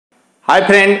Hi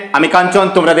friend आमी कांचन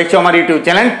तुम्हारा देखছো আমার YouTube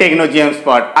channel techno GM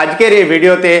spot. আজকের এই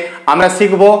ভিডিওতে আমরা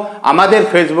শিখব আমাদের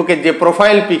ফেসবুকে যে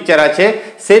প্রোফাইল পিকচার আছে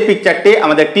সেই পিকচারটি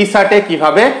আমাদের টি-শার্টে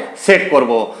কিভাবে সেট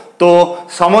করব। তো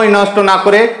সময় নষ্ট না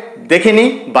করে দেখে নি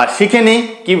বা শিখে নি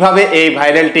কিভাবে এই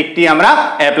ভাইরাল ট্রিকটি আমরা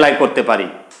অ্যাপ্লাই করতে পারি।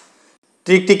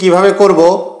 ট্রিকটি কিভাবে করব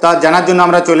তা জানার জন্য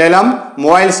আমরা চলে এলাম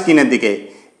মোবাইল স্ক্রিনের দিকে।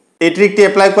 এই ট্রিকটি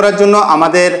অ্যাপ্লাই করার জন্য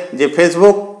আমাদের যে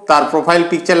ফেসবুক তার প্রোফাইল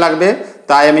পিকচার লাগবে।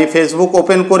 তাই আমি ফেসবুক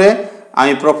ওপেন করে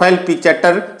আমি প্রোফাইল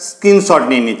পিকচারটার স্ক্রিনশট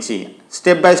নিয়ে নিচ্ছি।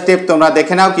 স্টেপ বাই স্টেপ তোমরা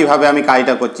দেখে নাও কিভাবে আমি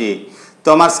কাজটা করছি। তো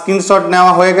আমার স্ক্রিনশট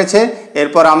নেওয়া হয়ে গেছে।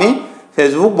 এরপর আমি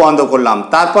ফেসবুক বন্ধ করলাম।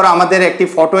 তারপর আমাদের একটি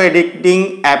ফটো এডিটিং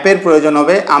অ্যাপের প্রয়োজন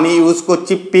হবে। আমি ইউজ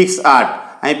করছি পিক্সআর্ট।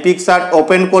 আমি পিক্সআর্ট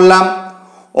ওপেন করলাম।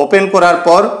 ওপেন করার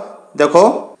পর দেখো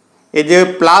এই যে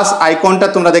প্লাস আইকনটা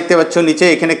তোমরা দেখতে পাচ্ছ নিচে,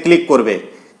 এখানে ক্লিক করবে।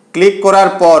 ক্লিক করার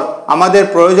পর আমাদের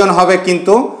প্রয়োজন হবে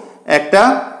কিন্তু একটা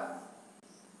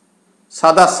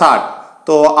সাদা শার্ট।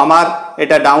 তো আমার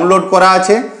এটা ডাউনলোড করা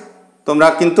আছে, তোমরা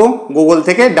কিন্তু গুগল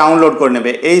থেকে ডাউনলোড করে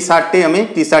নেবে। এই শার্টটি আমি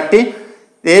টি-শার্টটি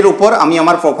এর উপর আমি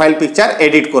আমার প্রোফাইল পিকচার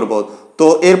এডিট করব। তো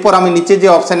এরপর আমি নিচে যে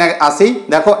অপশানে আসি,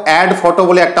 দেখো অ্যাড ফটো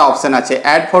বলে একটা অপশান আছে।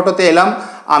 অ্যাড ফটোতে এলাম,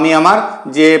 আমি আমার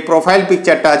যে প্রোফাইল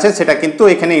পিকচারটা আছে সেটা কিন্তু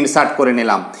এখানে ইনসার্ট করে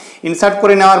নিলাম। ইনসার্ট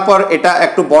করে নেওয়ার পর এটা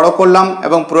একটু বড় করলাম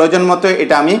এবং প্রয়োজন মতো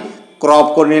এটা আমি ক্রপ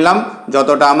করে নিলাম।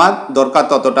 যতটা আমার দরকার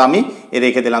ততটা আমি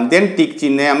রেখে দিলাম। দেন টিক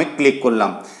চিহ্নে আমি ক্লিক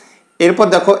করলাম। এরপর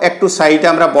দেখো একটু সাইডে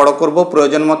আমরা বড় করব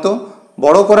প্রয়োজন মতো।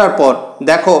 বড় করার পর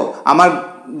দেখো আমার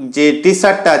যে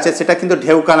টি-শার্টটা আছে সেটা কিন্তু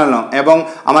ঢেউ কানানো এবং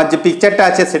আমার যে পিকচারটা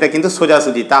আছে সেটা কিন্তু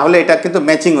সোজাসুজি, তাহলে এটা কিন্তু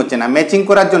ম্যাচিং হচ্ছে না। ম্যাচিং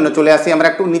করার জন্য চলে আসি আমরা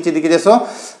একটু নিচের দিকে। যেসো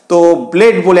তো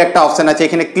ব্লেড বলে একটা অপশান আছে,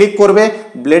 এখানে ক্লিক করবে।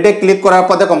 ব্লেডে ক্লিক করার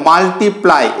পর দেখো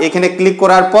মাল্টিপ্লাই, এখানে ক্লিক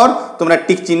করার পর তোমরা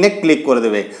টিক চিহ্নে ক্লিক করে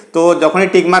দেবে। তো যখনই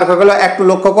টিক মার্ক হয়ে গেলো একটু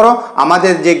লক্ষ্য করো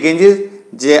আমাদের যে গেঞ্জির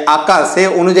যে আকার সে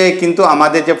অনুযায়ী কিন্তু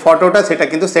আমাদের যে ফটোটা সেটা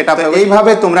কিন্তু সেট আপ।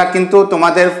 এইভাবে তোমরা কিন্তু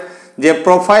তোমাদের যে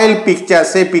প্রোফাইল পিকচার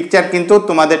সেই পিকচার কিন্তু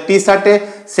তোমাদের টি-শার্টে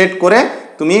সেট করে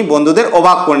তুমি বন্ধুদের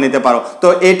অবাক করে নিতে পারো। তো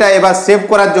এটা এবার সেভ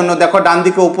করার জন্য দেখো ডান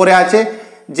দিকে উপরে আছে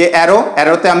যে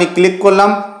অ্যারোতে আমি ক্লিক করলাম।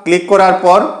 ক্লিক করার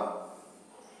পর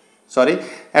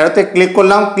অ্যারোতে ক্লিক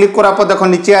করলাম। ক্লিক করার পর দেখো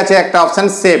নিচে আছে একটা অপশান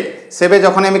সেভে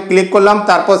যখন আমি ক্লিক করলাম,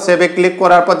 তারপর সেভে ক্লিক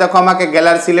করার পর দেখো আমাকে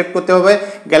গ্যালারি সিলেক্ট করতে হবে।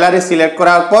 গ্যালারি সিলেক্ট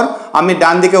করার পর আমি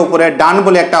ডান দিকে উপরে ডান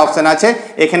বলে একটা অপশান আছে,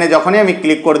 এখানে যখনই আমি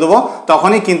ক্লিক করে দেবো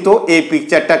তখনই কিন্তু এই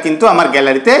পিকচারটা কিন্তু আমার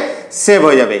গ্যালারিতে সেভ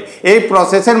হয়ে যাবে। এই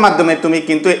প্রসেসের মাধ্যমে তুমি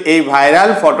কিন্তু এই ভাইরাল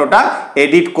ফটোটা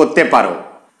এডিট করতে পারো।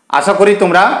 আশা করি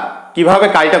তোমরা কিভাবে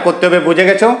কাজটা করতে হবে বুঝে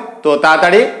গেছো। তো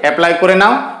তাড়াতাড়ি অ্যাপ্লাই করে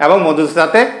নাও এবং বন্ধুদের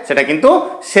সাথে সেটা কিন্তু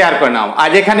শেয়ার করে নাও।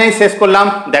 আজ এখানেই শেষ করলাম,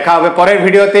 দেখা হবে পরের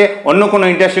ভিডিওতে। অন্য কোনো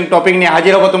ইন্টারেস্টিং টপিক নিয়ে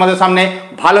হাজির হবো তোমাদের সামনে।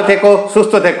 ভালো থেকো,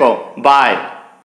 সুস্থ থেকো, বাই।